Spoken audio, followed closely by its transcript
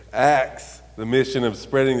Acts, the mission of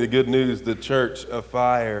spreading the good news, the church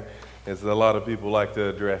afire, as a lot of people like to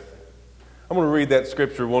address. I'm going to read that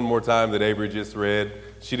scripture one more time that Avery just read.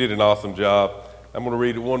 She did an awesome job. I'm going to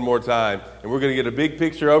read it one more time, and we're going to get a big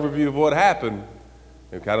picture overview of what happened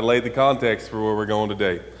and kind of lay the context for where we're going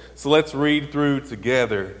today. So let's read through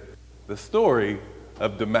together the story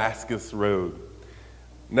of Damascus Road.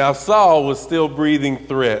 Now Saul was still breathing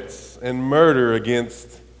threats and murder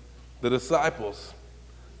against the disciples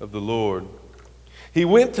of the Lord. He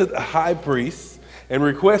went to the high priest and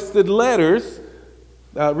requested letters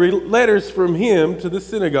from him to the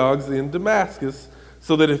synagogues in Damascus,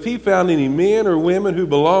 so that if he found any men or women who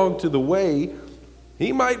belonged to the way,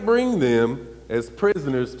 he might bring them as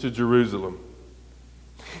prisoners to Jerusalem.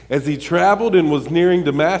 As he traveled and was nearing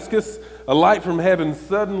Damascus, a light from heaven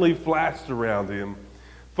suddenly flashed around him.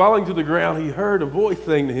 Falling to the ground, he heard a voice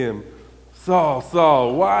saying to him, "Saul,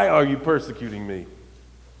 Saul, why are you persecuting me?"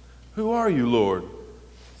 "Who are you, Lord?"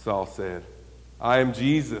 Saul said. "I am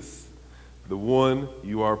Jesus, the one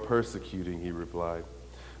you are persecuting," he replied.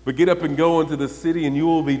 "But get up and go into the city, and you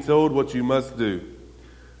will be told what you must do."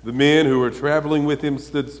 The men who were traveling with him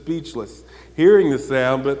stood speechless, hearing the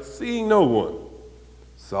sound, but seeing no one.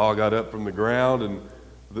 Saul got up from the ground,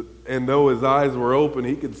 and though his eyes were open,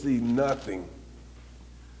 he could see nothing.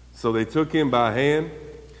 So they took him by hand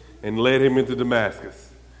and led him into Damascus.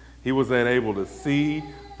 He was unable to see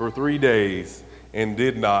for 3 days and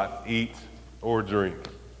did not eat or drink.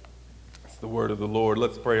 It's the word of the Lord.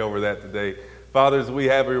 Let's pray over that today. Father, as we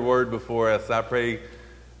have your word before us, I pray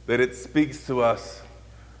that it speaks to us.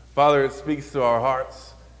 Father, it speaks to our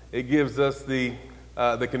hearts. It gives us the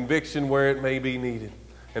conviction where it may be needed.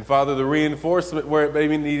 And Father, the reinforcement where it may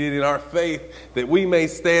be needed in our faith, that we may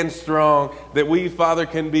stand strong, that we, Father,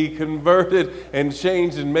 can be converted and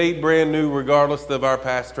changed and made brand new regardless of our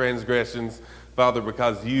past transgressions, Father,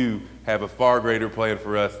 because you have a far greater plan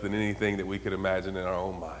for us than anything that we could imagine in our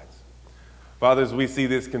own minds. Father, as we see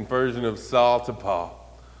this conversion of Saul to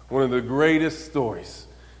Paul, one of the greatest stories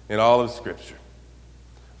in all of Scripture,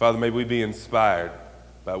 Father, may we be inspired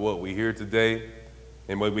by what we hear today,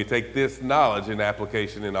 and may we take this knowledge and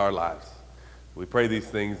application in our lives. We pray these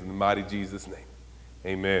things in the mighty Jesus' name.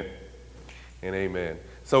 Amen and amen.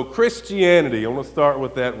 So Christianity, I want to start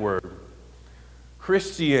with that word.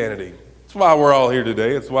 Christianity. It's why we're all here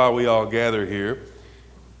today. It's why we all gather here.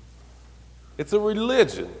 It's a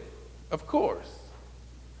religion, of course.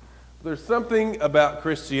 There's something about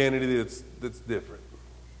Christianity that's different.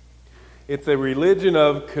 It's a religion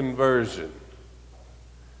of conversion.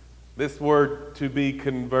 This word, to be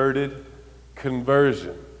converted,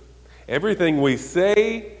 conversion. Everything we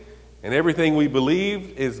say and everything we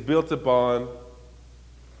believe is built upon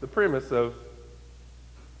the premise of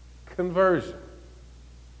conversion.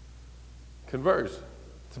 Conversion.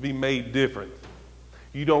 To be made different.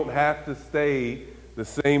 You don't have to stay the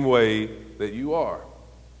same way that you are.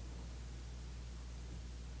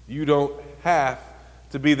 You don't have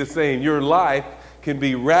to be the same. Your life can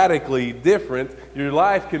be radically different. Your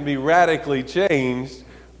life can be radically changed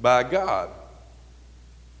by God.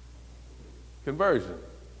 Conversion.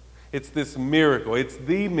 It's this miracle. It's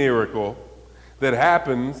the miracle that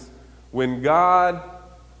happens when God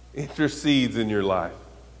intercedes in your life.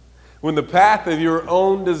 When the path of your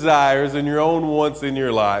own desires and your own wants in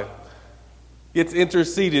your life gets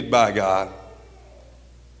interceded by God,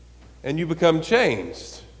 and you become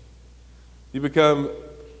changed. You become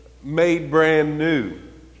made brand new.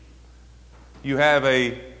 You have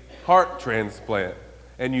a heart transplant,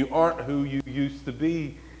 and you aren't who you used to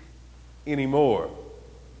be anymore.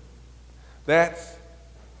 That's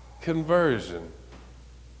conversion.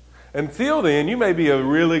 Until then, you may be a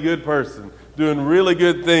really good person, doing really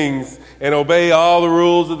good things, and obey all the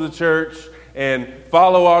rules of the church, and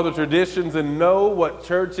follow all the traditions, and know what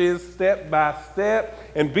church is step by step,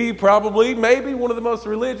 and be probably maybe one of the most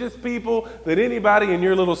religious people that anybody in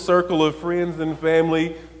your little circle of friends and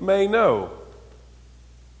family may know.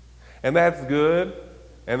 And that's good,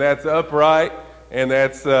 and that's upright, and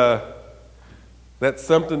that's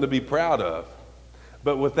something to be proud of.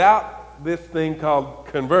 But without this thing called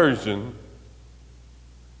conversion,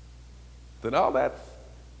 then all that's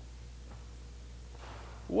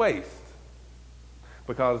waste.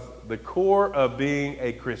 Because the core of being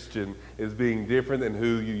a Christian is being different than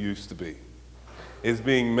who you used to be. Is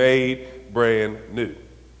being made brand new.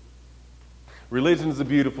 Religion is a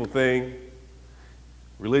beautiful thing.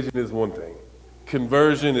 Religion is one thing.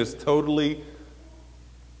 Conversion is totally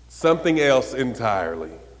something else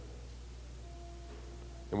entirely.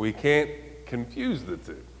 And we can't confuse the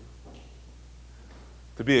two.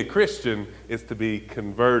 To be a Christian is to be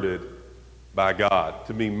converted by God,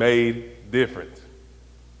 to be made different.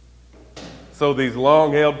 So these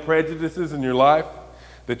long-held prejudices in your life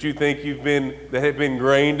that you think that have been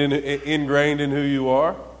ingrained in who you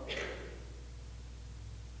are,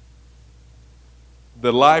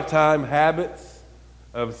 the lifetime habits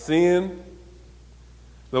of sin,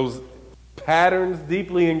 those patterns,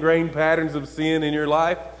 deeply ingrained patterns of sin in your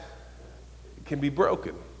life, can be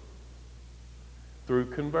broken through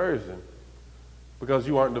conversion because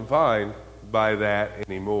you aren't defined by that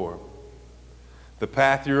anymore. The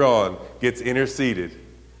path you're on gets interceded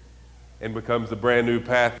and becomes a brand new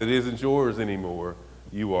path that isn't yours anymore.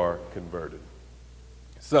 You are converted.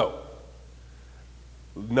 So,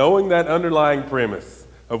 knowing that underlying premise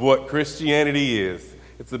of what Christianity is,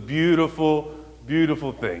 it's a beautiful,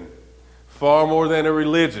 beautiful thing. Far more than a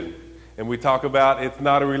religion. And we talk about it's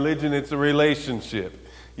not a religion, it's a relationship.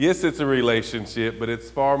 Yes, it's a relationship, but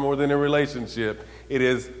it's far more than a relationship. It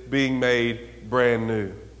is being made brand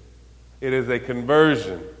new. It is a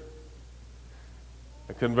conversion.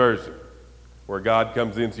 A conversion where God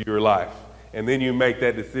comes into your life. And then you make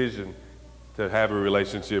that decision to have a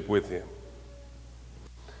relationship with Him.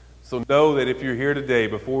 So know that if you're here today,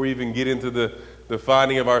 before we even get into the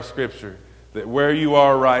finding of our scripture, that where you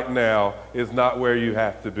are right now is not where you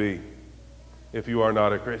have to be if you are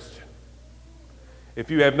not a Christian. If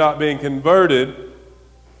you have not been converted,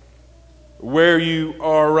 where you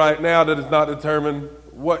are right now does not determine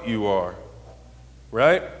what you are,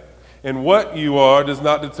 right? And what you are does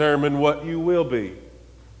not determine what you will be.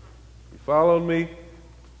 You following me?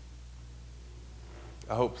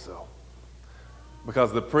 I hope so.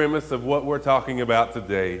 Because the premise of what we're talking about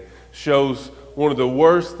today shows one of the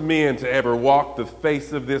worst men to ever walk the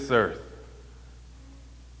face of this earth.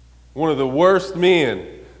 One of the worst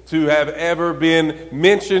men to have ever been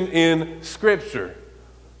mentioned in Scripture,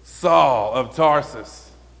 Saul of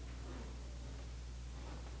Tarsus.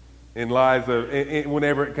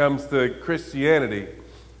 Whenever it comes to Christianity,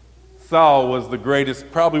 Saul was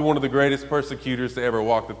probably one of the greatest persecutors to ever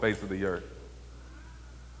walk the face of the earth.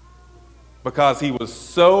 Because he was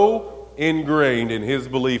so ingrained in his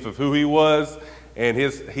belief of who he was, and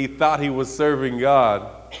he thought he was serving God,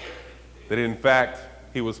 that in fact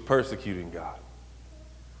he was persecuting God.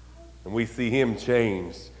 And we see him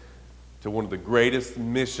changed to one of the greatest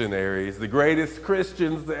missionaries, the greatest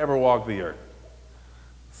Christians to ever walk the earth.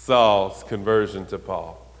 Saul's conversion to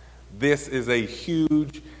Paul. This is a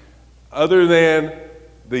huge, other than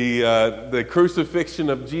the crucifixion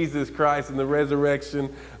of Jesus Christ and the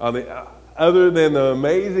resurrection, other than the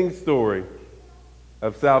amazing story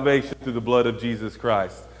of salvation through the blood of Jesus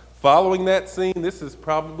Christ. Following that scene, this is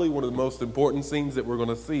probably one of the most important scenes that we're going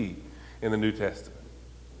to see in the New Testament.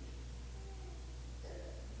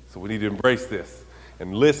 So we need to embrace this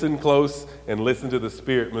and listen close and listen to the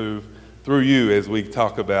Spirit move through you as we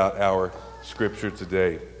talk about our scripture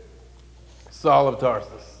today. Saul of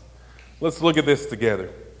Tarsus. Let's look at this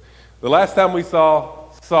together. The last time we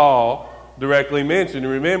saw Saul directly mentioned,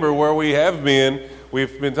 remember where we have been,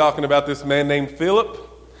 we've been talking about this man named Philip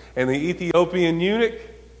and the Ethiopian eunuch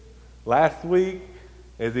last week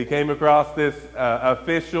as he came across this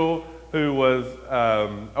official who was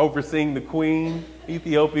overseeing the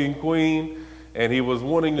Ethiopian queen, and he was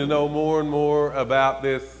wanting to know more and more about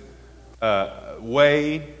this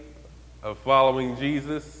way of following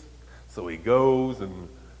Jesus. So he goes and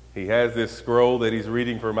he has this scroll that he's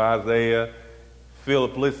reading from Isaiah.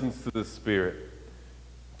 Philip listens to the Spirit.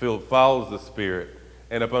 Philip follows the Spirit.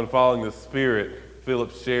 And upon following the Spirit,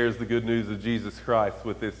 Philip shares the good news of Jesus Christ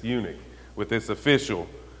with this eunuch, with this official,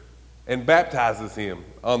 and baptizes him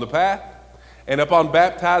on the path. And upon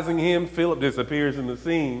baptizing him, Philip disappears in the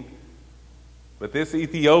scene. But this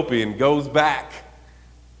Ethiopian goes back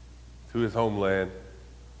to his homeland.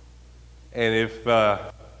 And if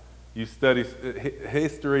you study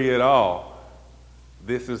history at all,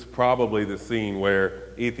 this is probably the scene where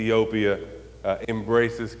Ethiopia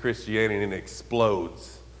embraces Christianity and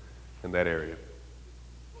explodes in that area.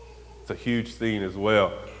 It's a huge scene as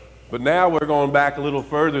well. But now we're going back a little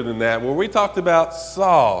further than that, where we talked about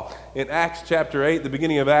Saul in Acts chapter 8, the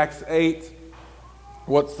beginning of Acts 8,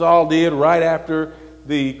 what Saul did right after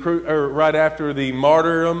the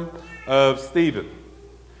martyrdom of Stephen.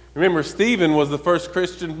 Remember, Stephen was the first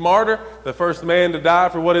Christian martyr, the first man to die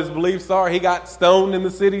for what his beliefs are. He got stoned in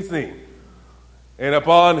the city scene. And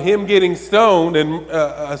upon him getting stoned and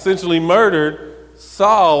essentially murdered,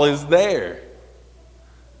 Saul is there.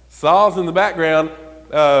 Saul's in the background,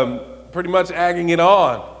 pretty much egging it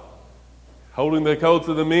on, holding the coats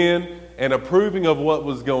of the men and approving of what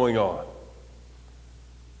was going on.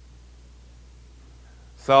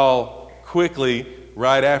 Saul quickly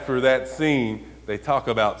right after that scene, they talk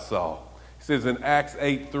about Saul. It says in Acts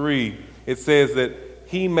 8:3, it says that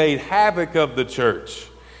he made havoc of the church,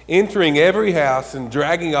 entering every house and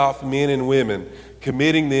dragging off men and women,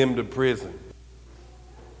 committing them to prison.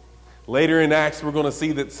 Later in Acts, we're going to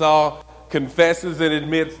see that Saul confesses and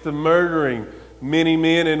admits to murdering many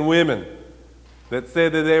men and women that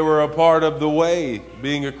said that they were a part of the way,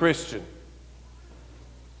 being a Christian.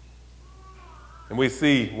 And we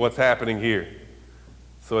see what's happening here.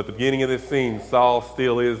 So at the beginning of this scene, Saul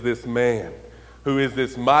still is this man who is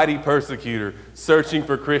this mighty persecutor searching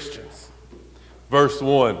for Christians. Verse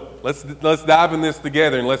 1. Let's dive in this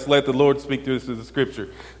together and let's let the Lord speak to us through the scripture.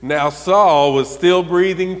 Now Saul was still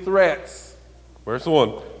breathing threats. Verse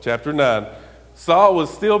 1, chapter 9. Saul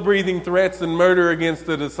was still breathing threats and murder against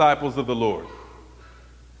the disciples of the Lord.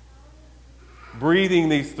 Breathing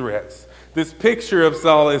these threats. This picture of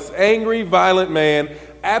Saul, this angry, violent man,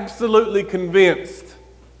 absolutely convinced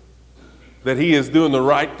that he is doing the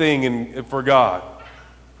right thing for God.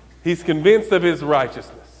 He's convinced of his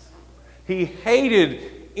righteousness. He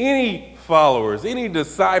hated any followers, any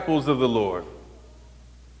disciples of the Lord.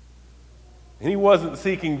 And he wasn't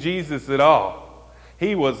seeking Jesus at all.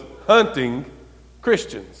 He was hunting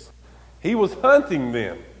Christians. He was hunting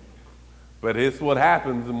them. But it's what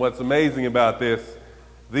happens, and what's amazing about this,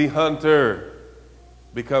 the hunter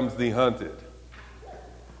becomes the hunted.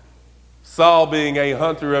 Saul, being a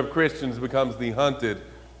hunter of Christians, becomes the hunted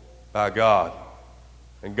by God.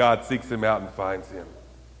 And God seeks him out and finds him.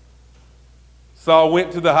 Saul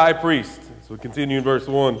went to the high priest, so we continue in verse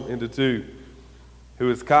 1 into 2, who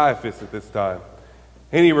is Caiaphas at this time.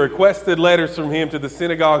 And he requested letters from him to the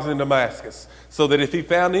synagogues in Damascus, so that if he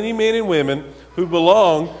found any men and women who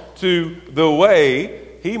belonged to the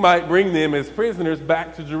way, he might bring them as prisoners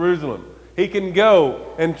back to Jerusalem. He can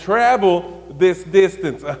go and travel this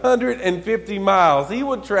distance, 150 miles. He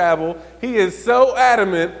would travel. He is so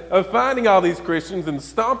adamant of finding all these Christians and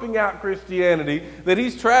stomping out Christianity that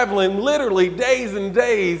he's traveling literally days and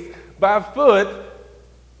days by foot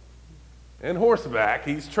and horseback.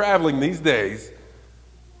 He's traveling these days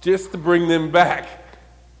just to bring them back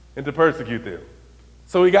and to persecute them.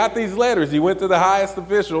 So he got these letters. He went to the highest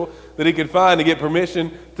official that he could find to get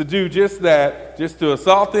permission to do just that, just to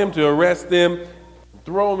assault them, to arrest them,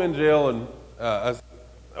 throw them in jail, and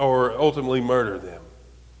or ultimately murder them.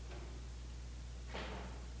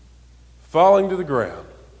 Falling to the ground.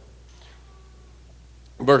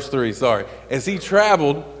 Verse 3, sorry. As he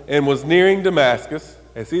traveled and was nearing Damascus,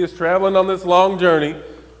 as he is traveling on this long journey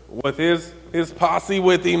with his posse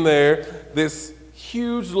with him there, this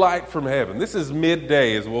huge light from heaven. This is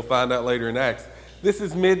midday, as we'll find out later in Acts. This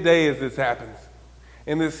is midday as this happens.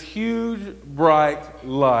 And this huge, bright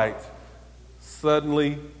light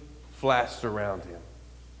suddenly flashed around him.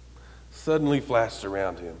 Suddenly flashed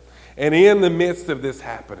around him. And in the midst of this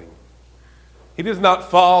happening, he does not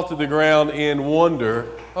fall to the ground in wonder.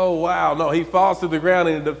 Oh, wow. No, he falls to the ground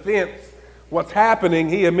in defense. What's happening,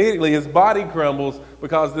 his body crumbles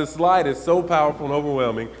because this light is so powerful and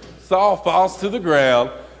overwhelming. Saul falls to the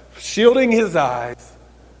ground, shielding his eyes.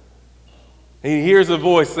 He hears a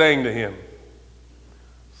voice saying to him,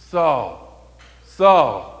 Saul,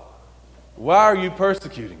 Saul, why are you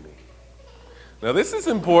persecuting me? Now this is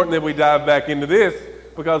important that we dive back into this,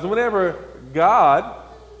 because whenever God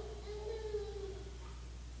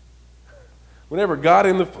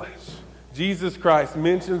in the flesh, Jesus Christ,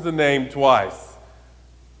 mentions the name twice,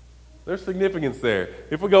 there's significance there.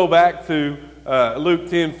 If we go back to Luke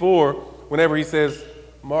 10:4, whenever he says,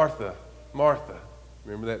 Martha, Martha,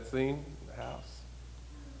 remember that scene in the house?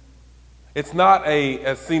 It's not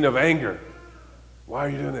a scene of anger. Why are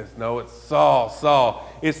you doing this? No, it's Saul, Saul.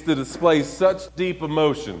 It's to display such deep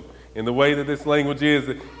emotion in the way that this language is.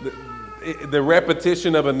 The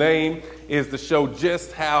repetition of a name is to show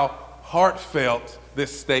just how heartfelt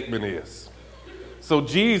this statement is. So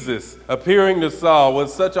Jesus, appearing to Saul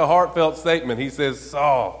with such a heartfelt statement, he says,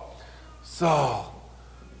 Saul, Saul,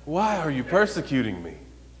 why are you persecuting me?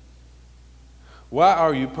 Why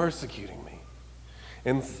are you persecuting me?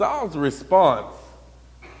 And Saul's response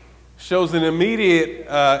shows an immediate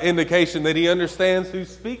indication that he understands who's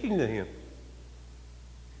speaking to him.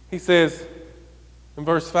 He says in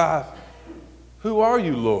verse 5, who are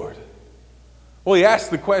you, Lord? Well, he asks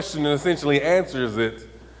the question and essentially answers it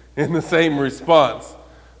in the same response.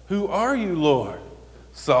 Who are you, Lord?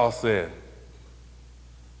 Saul said.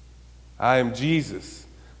 I am Jesus,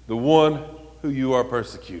 the one who you are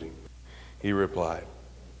persecuting, he replied.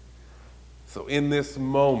 So in this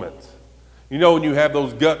moment, you know when you have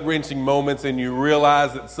those gut-wrenching moments and you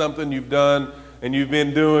realize that something you've done and you've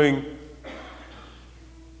been doing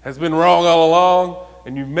has been wrong all along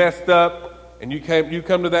and you messed up and you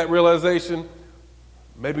come to that realization,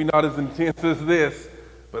 maybe not as intense as this,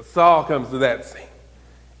 but Saul comes to that scene.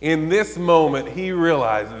 In this moment, he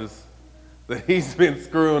realizes that he's been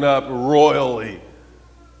screwing up royally.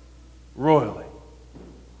 Royally.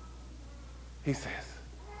 He says,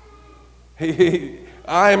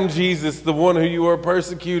 I am Jesus, the one who you are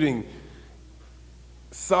persecuting.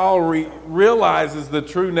 Saul realizes the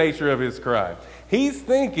true nature of his crime. He's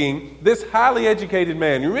thinking, this highly educated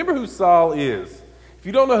man, you remember who Saul is? If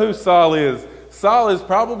you don't know who Saul is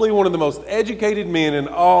probably one of the most educated men in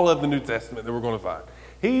all of the New Testament that we're going to find.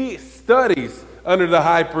 He studies under the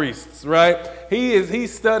high priests, right? He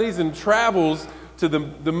studies and travels to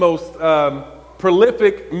the most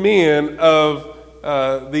prolific men of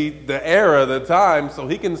the era, the time, so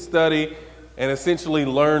he can study and essentially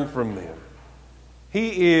learn from them.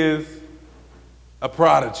 He is a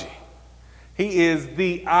prodigy. He is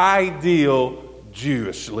the ideal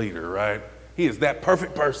Jewish leader, right? He is that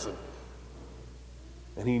perfect person.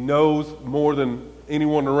 And he knows more than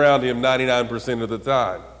anyone around him 99% of the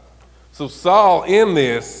time. So Saul, in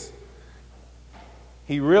this,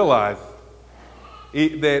 he realized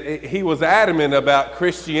that he was adamant about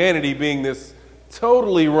Christianity being this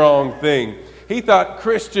totally wrong thing. He thought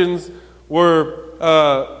Christians were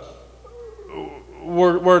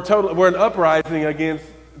an uprising against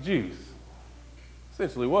Jews.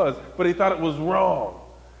 Essentially was, but he thought it was wrong.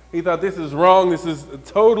 He thought this is wrong, this is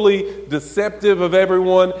totally deceptive of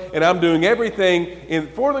everyone, and I'm doing everything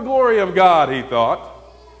for the glory of God, he thought,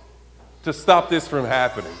 to stop this from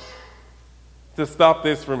happening. To stop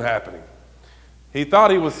this from happening. He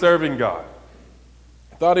thought he was serving God.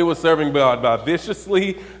 He thought he was serving God by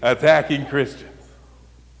viciously attacking Christians.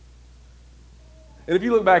 And if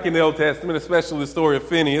you look back in the Old Testament, especially the story of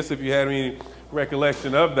Phineas, if you had any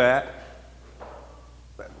recollection of that,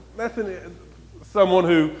 that's someone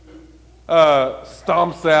who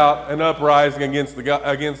stomps out an uprising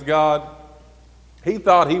against God. He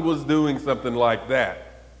thought he was doing something like that.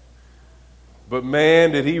 But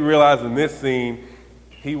man, did he realize in this scene,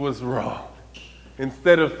 he was wrong.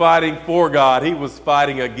 Instead of fighting for God, he was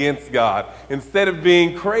fighting against God. Instead of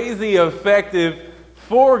being crazy effective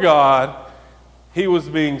for God, he was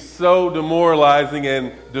being so demoralizing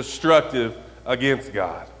and destructive against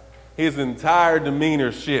God. His entire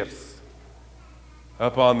demeanor shifts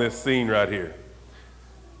up on this scene right here.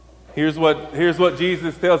 Here's what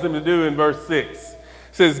Jesus tells him to do in verse 6. It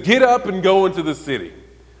says, get up and go into the city.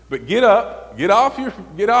 But get up, get off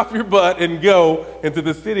your butt and go into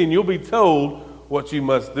the city, and you'll be told what you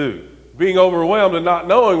must do. Being overwhelmed and not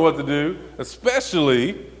knowing what to do,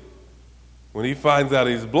 especially when he finds out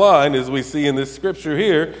he's blind, as we see in this scripture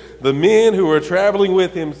here, the men who were traveling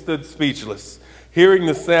with him stood speechless, hearing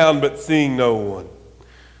the sound but seeing no one.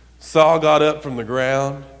 Saul got up from the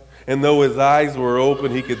ground, and though his eyes were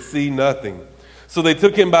open, he could see nothing. So they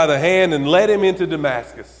took him by the hand and led him into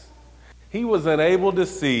Damascus. He was unable to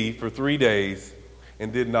see for 3 days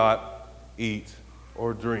and did not eat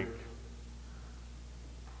or drink.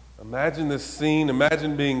 Imagine this scene.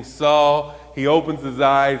 Imagine being Saul. He opens his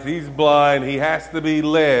eyes. He's blind. He has to be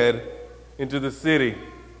led into the city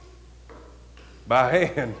by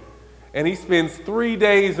hand. And he spends 3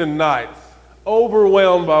 days and nights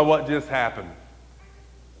overwhelmed by what just happened.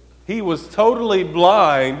 He was totally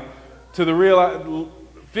blind to the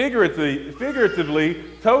figuratively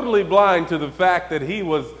totally blind to the fact that he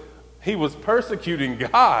was persecuting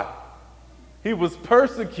God. He was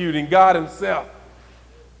persecuting God himself.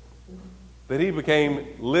 That he became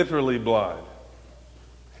literally blind.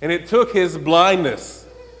 And it took his blindness.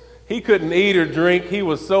 He couldn't eat or drink. He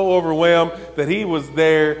was so overwhelmed that he was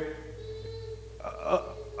there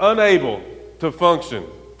unable to function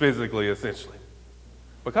physically, essentially.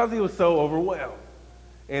 Because he was so overwhelmed.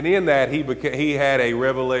 And in that, he had a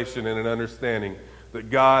revelation and an understanding that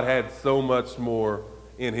God had so much more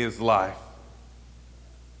in his life.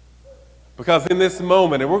 Because in this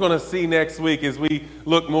moment, and we're going to see next week as we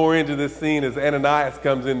look more into this scene as Ananias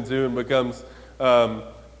comes into and becomes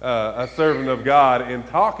a servant of God in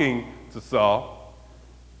talking to Saul,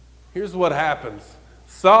 here's what happens.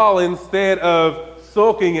 Saul, instead of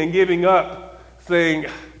sulking and giving up, saying,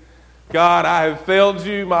 God, I have failed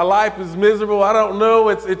you. My life is miserable. I don't know.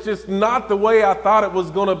 It's just not the way I thought it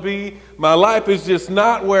was going to be. My life is just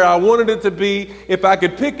not where I wanted it to be. If I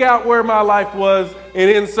could pick out where my life was,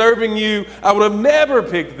 and in serving you, I would have never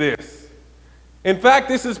picked this. In fact,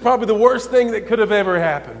 this is probably the worst thing that could have ever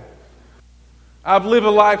happened. I've lived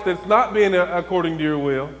a life that's not been according to your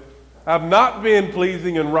will. I've not been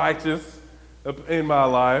pleasing and righteous in my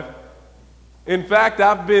life. In fact,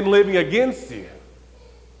 I've been living against you.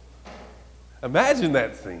 Imagine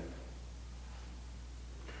that scene.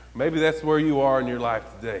 Maybe that's where you are in your life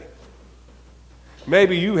today.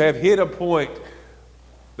 Maybe you have hit a point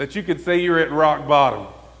that you could say you're at rock bottom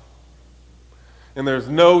and there's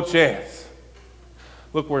no chance.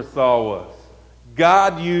 Look where Saul was.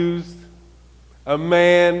 God used a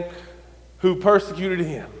man who persecuted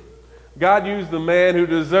him. God used the man who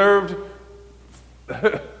deserved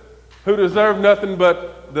nothing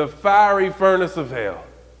but the fiery furnace of hell,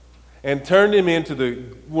 and turned him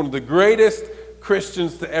into one of the greatest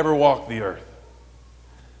Christians to ever walk the earth.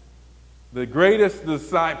 The greatest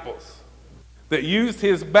disciples that used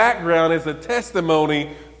his background as a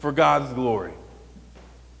testimony for God's glory.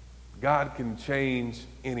 God can change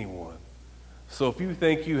anyone. So if you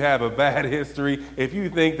think you have a bad history, if you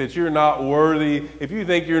think that you're not worthy, if you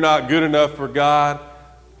think you're not good enough for God,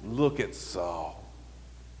 look at Saul.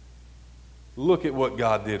 Look at what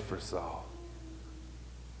God did for Saul.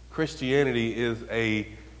 Christianity is a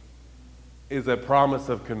promise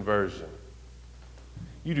of conversion.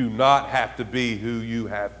 You do not have to be who you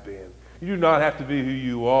have been. You do not have to be who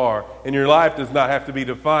you are. And your life does not have to be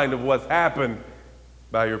defined of what's happened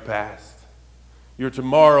by your past. Your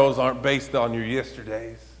tomorrows aren't based on your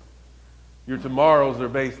yesterdays. Your tomorrows are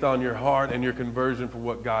based on your heart and your conversion for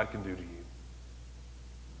what God can do to you.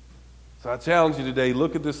 So I challenge you today,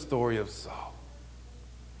 look at this story of Saul.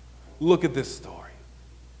 Look at this story.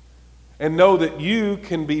 And know that you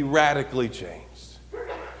can be radically changed.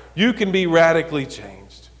 You can be radically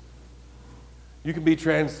changed. You can be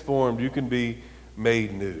transformed. You can be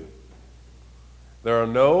made new. There are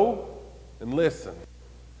and listen,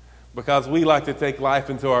 because we like to take life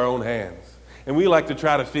into our own hands. And we like to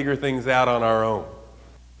try to figure things out on our own.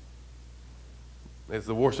 As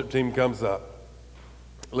the worship team comes up,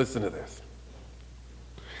 listen to this.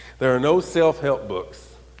 There are no self-help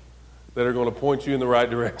books that are going to point you in the right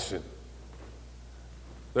direction.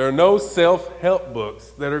 There are no self-help books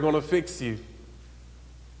that are going to fix you.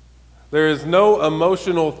 There is no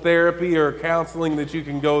emotional therapy or counseling that you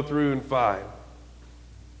can go through and find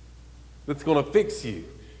that's going to fix you,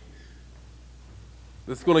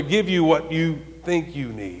 that's going to give you what you think you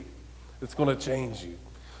need, that's going to change you.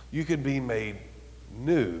 You can be made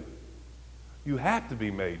new. You have to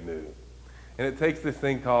be made new. And it takes this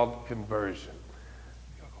thing called conversion.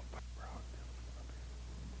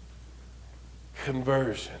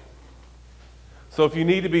 Conversion. So if you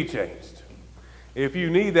need to be changed, if you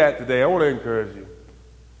need that today, I want to encourage you.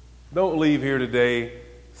 Don't leave here today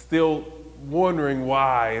still wondering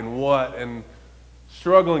why and what and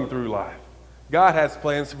struggling through life. God has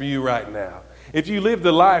plans for you right now. If you live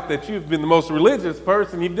the life that you've been the most religious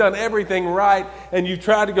person, you've done everything right, and you've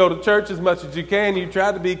tried to go to church as much as you can, you've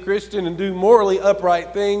tried to be Christian and do morally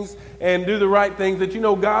upright things and do the right things that you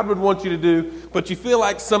know God would want you to do, but you feel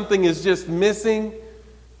like something is just missing,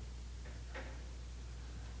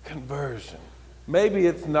 conversion. Maybe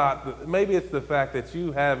it's the fact that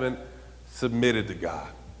you haven't submitted to God.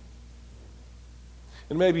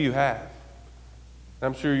 And maybe you have.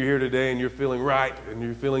 I'm sure you're here today and you're feeling right and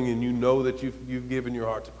you know that you've given your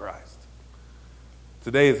heart to Christ.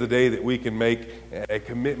 Today is the day that we can make a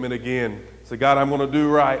commitment again. Say, God, I'm going to do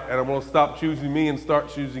right and I'm going to stop choosing me and start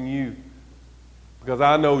choosing you. Because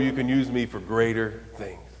I know you can use me for greater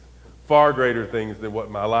things. Far greater things than what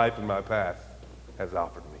my life and my past has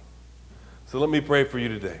offered me. So let me pray for you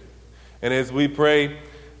today. And as we pray,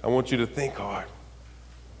 I want you to think hard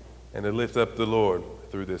and to lift up the Lord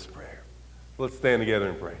through this prayer. Let's stand together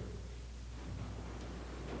and pray.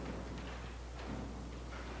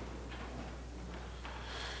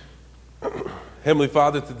 Heavenly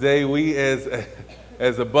Father, today we as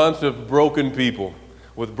a bunch of broken people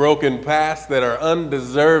with broken pasts that are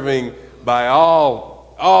undeserving by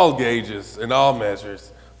all gauges and all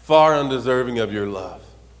measures, far undeserving of your love,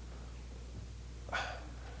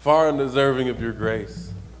 far undeserving of your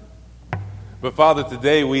grace. But Father,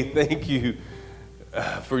 today we thank you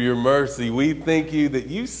for your mercy. We thank you that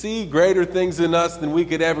you see greater things in us than we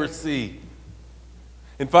could ever see.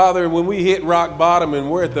 And Father, when we hit rock bottom and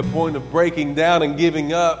we're at the point of breaking down and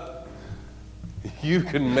giving up, you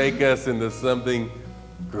can make us into something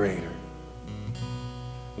greater.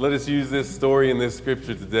 Let us use this story in this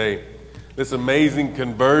scripture today, this amazing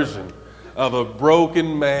conversion of a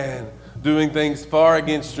broken man doing things far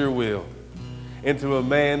against your will into a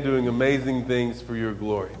man doing amazing things for your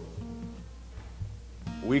glory.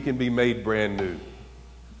 We can be made brand new.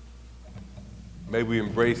 May we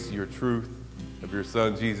embrace your truth of your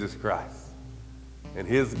Son, Jesus Christ, and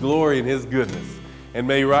his glory and his goodness. And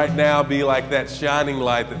may right now be like that shining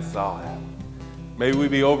light that Saul had. May we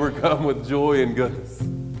be overcome with joy and goodness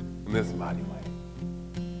in this mighty way.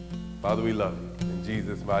 Father, we love you. In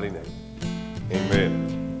Jesus' mighty name,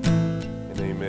 amen.